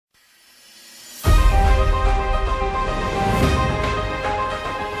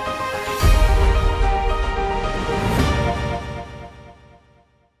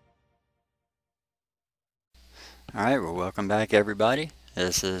Alright, well, welcome back everybody.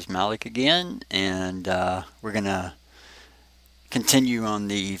 This is Malik again, and we're going to continue on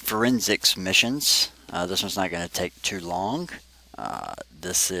the forensics missions. This one's not going to take too long.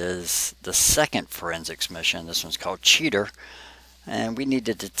 This is the second forensics mission. This one's called Cheater, and we need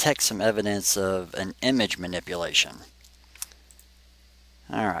to detect some evidence of an image manipulation.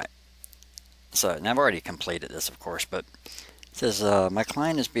 Alright, so now I've already completed this, of course, but it says, my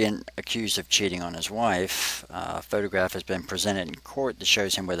client is being accused of cheating on his wife. A photograph has been presented in court that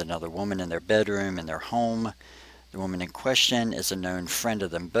shows him with another woman in their bedroom in their home. The woman in question is a known friend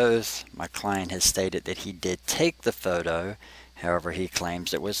of them both. My client has stated that he did take the photo. However, he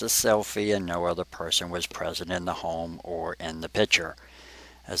claims it was a selfie and no other person was present in the home or in the picture.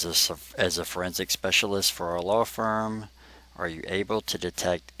 As a forensic specialist for our law firm, are you able to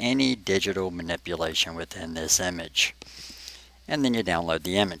detect any digital manipulation within this image? And then you download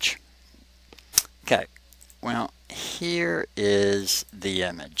the image. Okay, well, here is the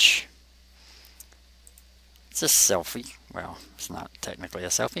image. It's a selfie. Well, it's not technically a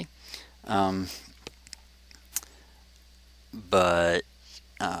selfie. Yeah,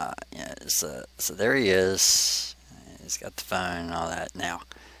 so there he is. He's got the phone and all that. Now,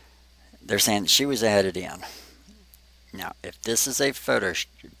 they're saying she was added in. Now, if this is a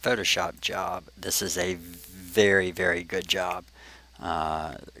Photoshop job, this is a very, very good job.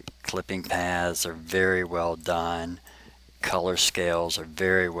 Clipping paths are very well done. Color scales are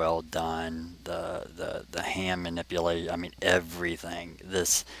very well done. The hand manipulation, I mean everything.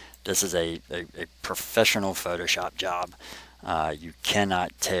 This is a professional Photoshop job. You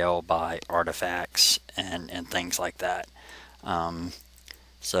cannot tell by artifacts and things like that.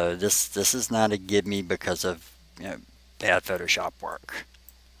 So this is not a give me because of bad Photoshop work.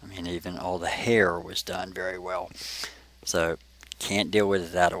 I mean, even all the hair was done very well. So can't deal with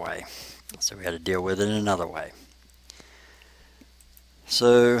it that way. So we had to deal with it another way.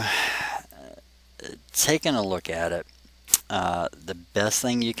 So taking a look at it, the best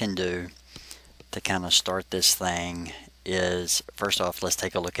thing you can do to kind of start this thing is, first off, let's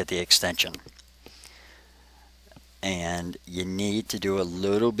take a look at the extension. And you need to do a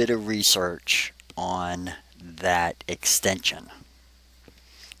little bit of research on that extension.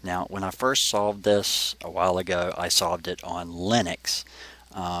 Now, when I first solved this a while ago, I solved it on Linux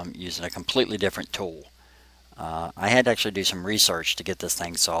using a completely different tool. I had to actually do some research to get this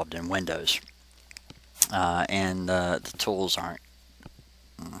thing solved in Windows. And the tools aren't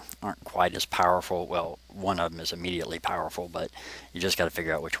quite as powerful. Well, one of them is immediately powerful, but you just got to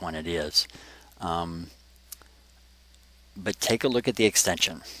figure out which one it is. But take a look at the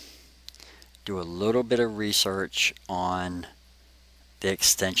extension. Do a little bit of research on the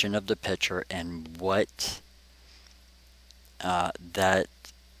extension of the picture and what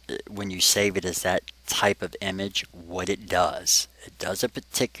when you save it as that type of image, what it does. It does a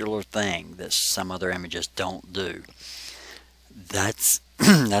particular thing that some other images don't do. That's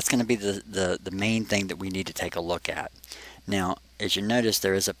going to be the main thing that we need to take a look at. Now, as you notice,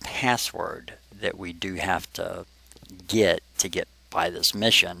 there is a password that we do have to get by this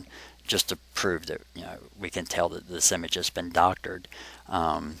mission, just to prove that we can tell that this image has been doctored.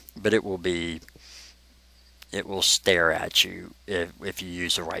 But it will stare at you if you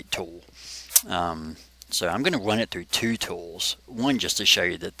use the right tool. So I'm going to run it through two tools. One just to show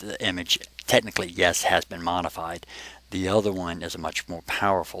you that the image technically, yes, has been modified. The other one is a much more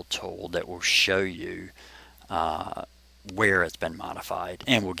powerful tool that will show you where it's been modified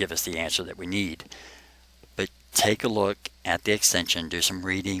and will give us the answer that we need. But take a look at the extension, do some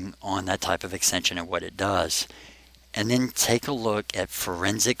reading on that type of extension and what it does, and then take a look at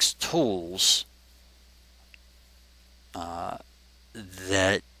forensics tools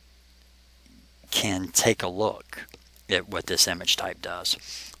that can take a look at what this image type does.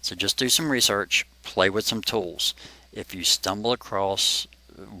 So just do some research, play with some tools. If you stumble across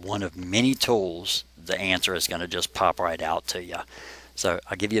one of many tools, the answer is going to just pop right out to you. So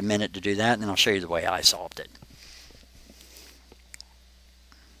I'll give you a minute to do that, and then I'll show you the way I solved it.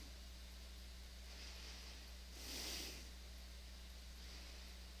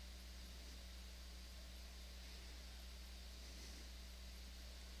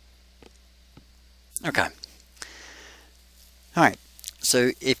 Okay. Alright,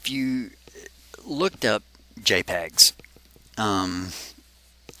 so if you looked up JPEGs and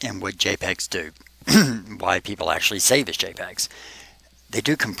what JPEGs do, why people actually save as JPEGs, they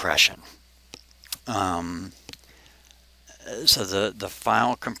do compression. So the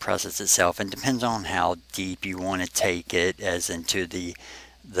file compresses itself, and depends on how deep you want to take it as into the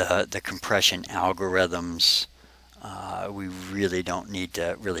compression algorithms. We really don't need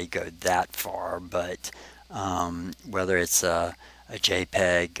to really go that far, but whether it's a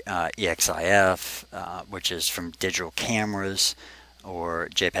JPEG EXIF, which is from digital cameras, or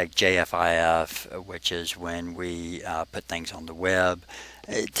JPEG JFIF, which is when we put things on the web.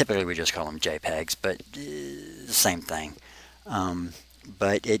 Typically we just call them JPEGs, but same thing.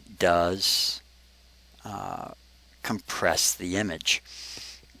 But it does compress the image.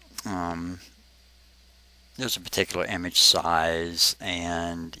 There's a particular image size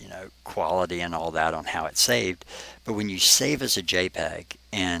and quality and all that on how it's saved, but when you save as a JPEG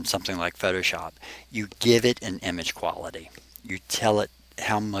in something like Photoshop, you give it an image quality. You tell it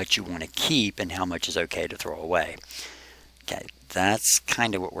how much you want to keep and how much is okay to throw away. Okay, that's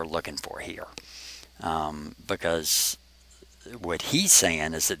kind of what we're looking for here, because what he's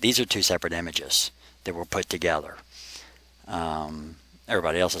saying is that these are two separate images that were put together.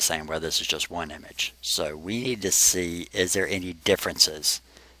 Everybody else is saying, well, this is just one image. So we need to see, is there any differences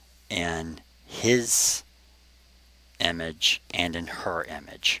in his image and in her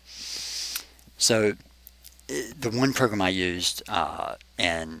image? So the one program I used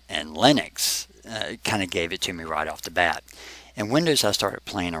in Linux kind of gave it to me right off the bat. In Windows, I started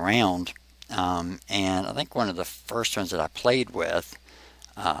playing around, and I think one of the first ones that I played with,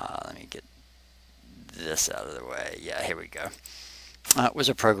 let me get this out of the way. Yeah, here we go. It was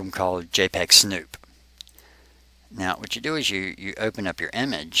a program called JPEG Snoop. Now what you do is you open up your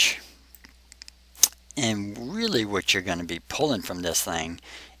image, and really what you're going to be pulling from this thing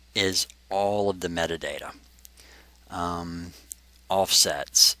is all of the metadata,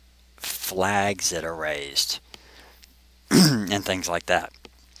 offsets, flags that are raised, and things like that.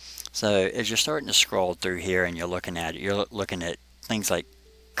 So as you're starting to scroll through here and you're looking at it, you're looking at things like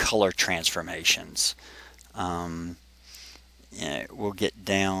color transformations. We'll get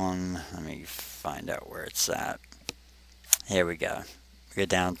down, let me find out where it's at. Here we go. We go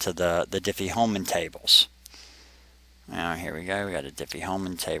down to the Diffie-Hellman tables. Now here we go, we got a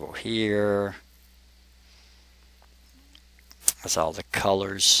Diffie-Hellman table here. That's all the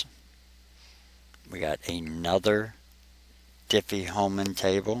colors. We got another Diffie-Hellman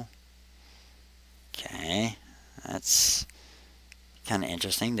table. Okay, that's kind of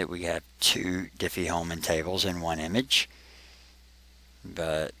interesting that we have two Diffie-Hellman tables in one image.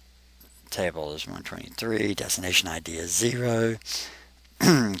 But table is 123, destination ID is 0,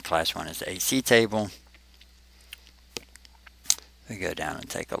 class 1 is the AC table. We go down and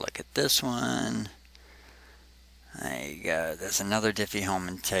take a look at this one. There you go, there's another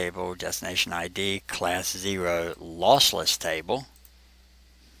Diffie-Hellman table, destination ID, class 0, lossless table.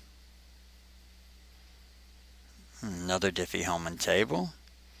 Another Diffie-Hellman table,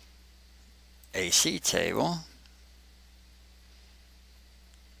 AC table.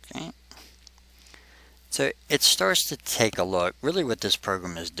 Okay. So it starts to take a look. Really what this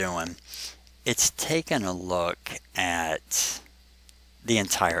program is doing, it's taking a look at the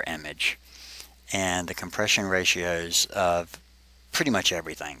entire image and the compression ratios of pretty much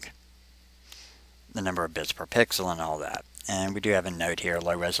everything. The number of bits per pixel and all that. And we do have a note here,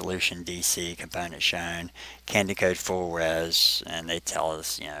 low resolution DC component shown, can decode full res, and they tell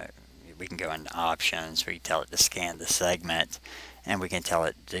us, we can go into options, we can tell it to scan the segment, and we can tell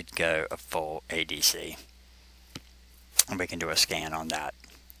it to go a full ADC. And we can do a scan on that.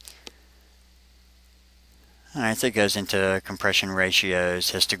 Alright, so it goes into compression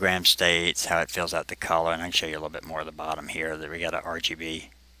ratios, histogram states, how it fills out the color, and I can show you a little bit more at the bottom here that we got a RGB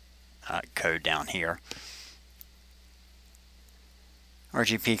code down here.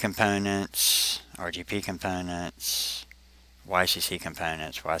 RGB components, YCC components,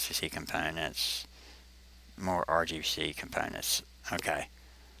 more RGB components. Okay,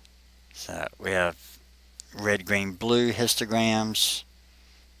 so we have red, green, blue histograms,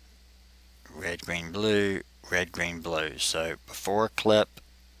 red, green, blue, red, green, blue. So before a clip,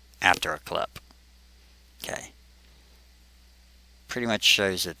 after a clip. Okay, pretty much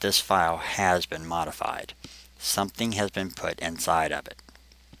shows that this file has been modified. Something has been put inside of it.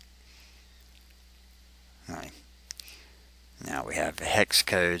 Alright. Now we have the hex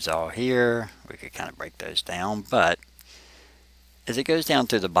codes all here. We could kind of break those down, but as it goes down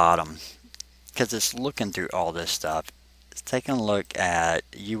through the bottom, because it's looking through all this stuff, it's taking a look at,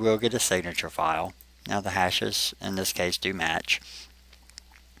 you will get a signature file. Now the hashes in this case do match,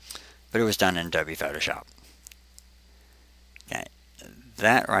 but it was done in Adobe Photoshop. Okay,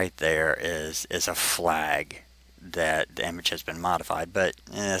 that right there is a flag that the image has been modified, but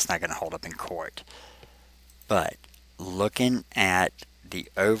it's not going to hold up in court. But looking at the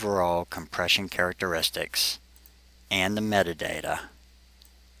overall compression characteristics and the metadata,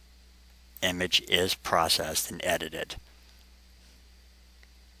 image is processed and edited.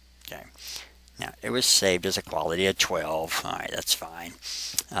 Okay. Now, it was saved as a quality of 12. All right, that's fine.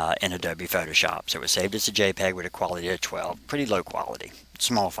 In Adobe Photoshop. So it was saved as a JPEG with a quality of 12. Pretty low quality.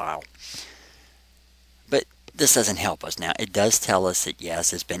 Small file. But this doesn't help us. Now, it does tell us that,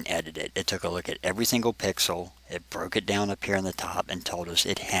 yes, it's been edited. It took a look at every single pixel. It broke it down up here on the top and told us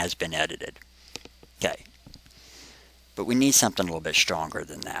it has been edited. Okay. But we need something a little bit stronger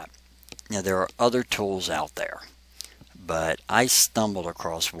than that. Now, there are other tools out there. But I stumbled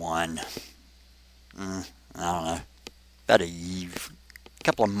across one, I don't know, about a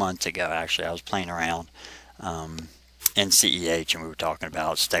couple of months ago, actually. I was playing around in CEH, and we were talking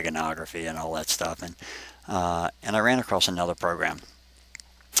about steganography and all that stuff. And I ran across another program.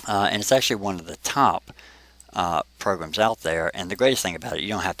 And it's actually one of the top programs out there. And the greatest thing about it, you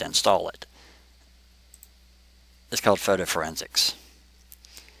don't have to install it. It's called Photo Forensics.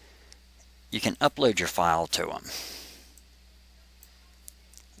 You can upload your file to them.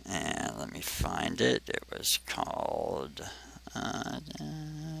 And let me find it. It was called let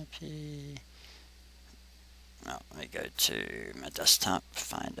me go to my desktop,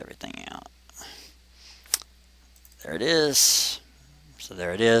 find everything out. There it is. So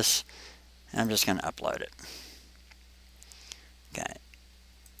there it is. And I'm just going to upload it. Okay.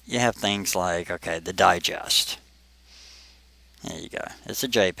 You have things like, okay, the digest. There you go. It's a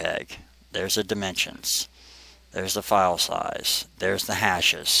JPEG. There's the dimensions. There's the file size. There's the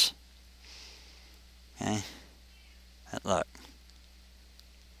hashes. Okay. And look.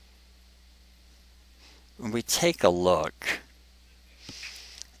 When we take a look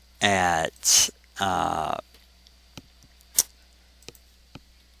at a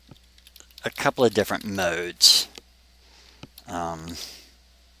couple of different modes,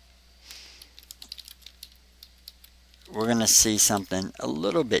 we're going to see something a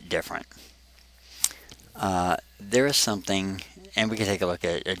little bit different. There is something, and we can take a look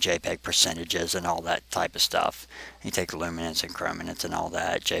at JPEG percentages and all that type of stuff. You take luminance and chrominance and all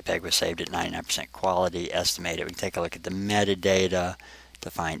that. JPEG was saved at 99% quality, estimated. We can take a look at the metadata to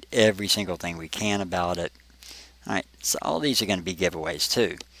find every single thing we can about it. Alright, so all these are going to be giveaways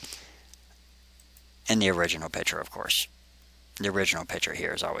too. And the original picture, of course. The original picture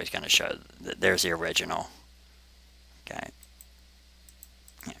here is always going to show that there's the original. Okay.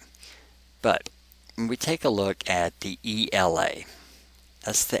 Yeah. But when we take a look at the ELA,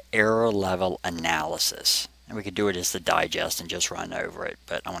 that's the error level analysis. And we could do it as the digest and just run over it,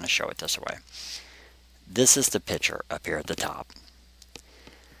 but I want to show it this way. This is the picture up here at the top.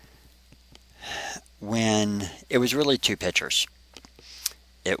 When it was really two pictures.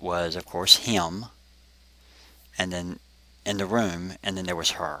 It was, of course, him, and then in the room, and then there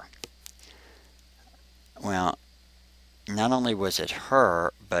was her. Well, not only was it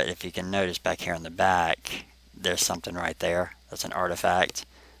her, but if you can notice back here in the back, there's something right there. That's an artifact.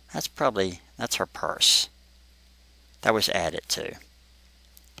 That's her purse. That was added too.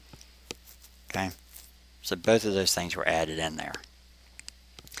 Okay, so both of those things were added in there.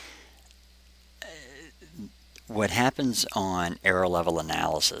 What happens on error level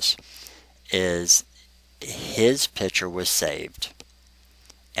analysis is his picture was saved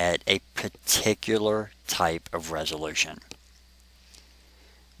at a particular type of resolution.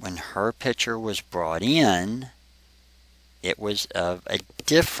 When her picture was brought in, it was of a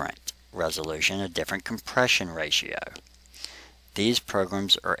different resolution, a different compression ratio. These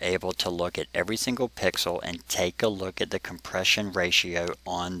programs are able to look at every single pixel and take a look at the compression ratio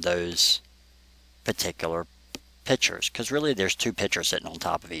on those particular pictures, because really there's two pictures sitting on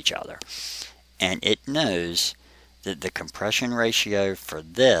top of each other, and it knows that the compression ratio for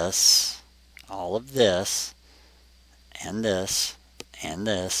this, all of this, and this, and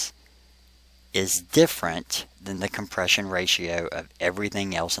this, is different than the compression ratio of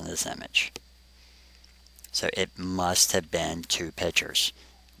everything else in this image. So it must have been two pictures.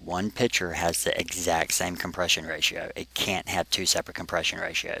 One picture has the exact same compression ratio. It can't have two separate compression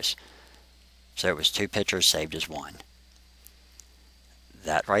ratios. So it was two pictures saved as one.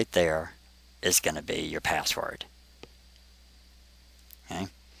 That right there is going to be your password. Okay,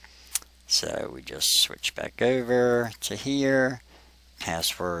 so we just switch back over to here.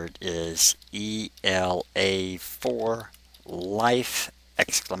 Password is ELA4 life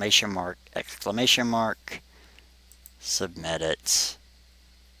exclamation mark. Submit it,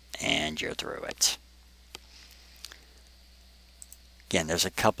 and you're through it. Again, there's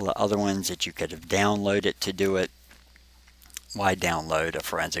a couple of other ones that you could have downloaded to do it. Why download a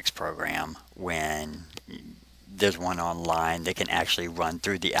forensics program when there's one online that can actually run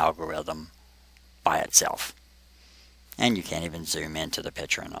through the algorithm by itself? And you can't even zoom into the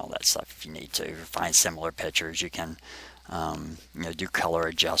picture and all that stuff if you need to. Find similar pictures. You can Do color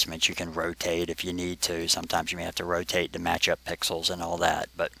adjustments. You can rotate if you need to. Sometimes you may have to rotate to match up pixels and all that,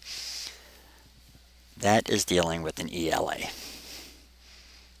 but that is dealing with an ELA.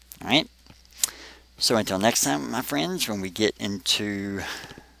 Alright, so until next time, my friends, when we get into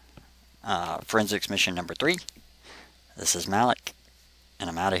forensics mission number 3, this is Malik, and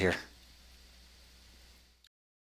I'm out of here.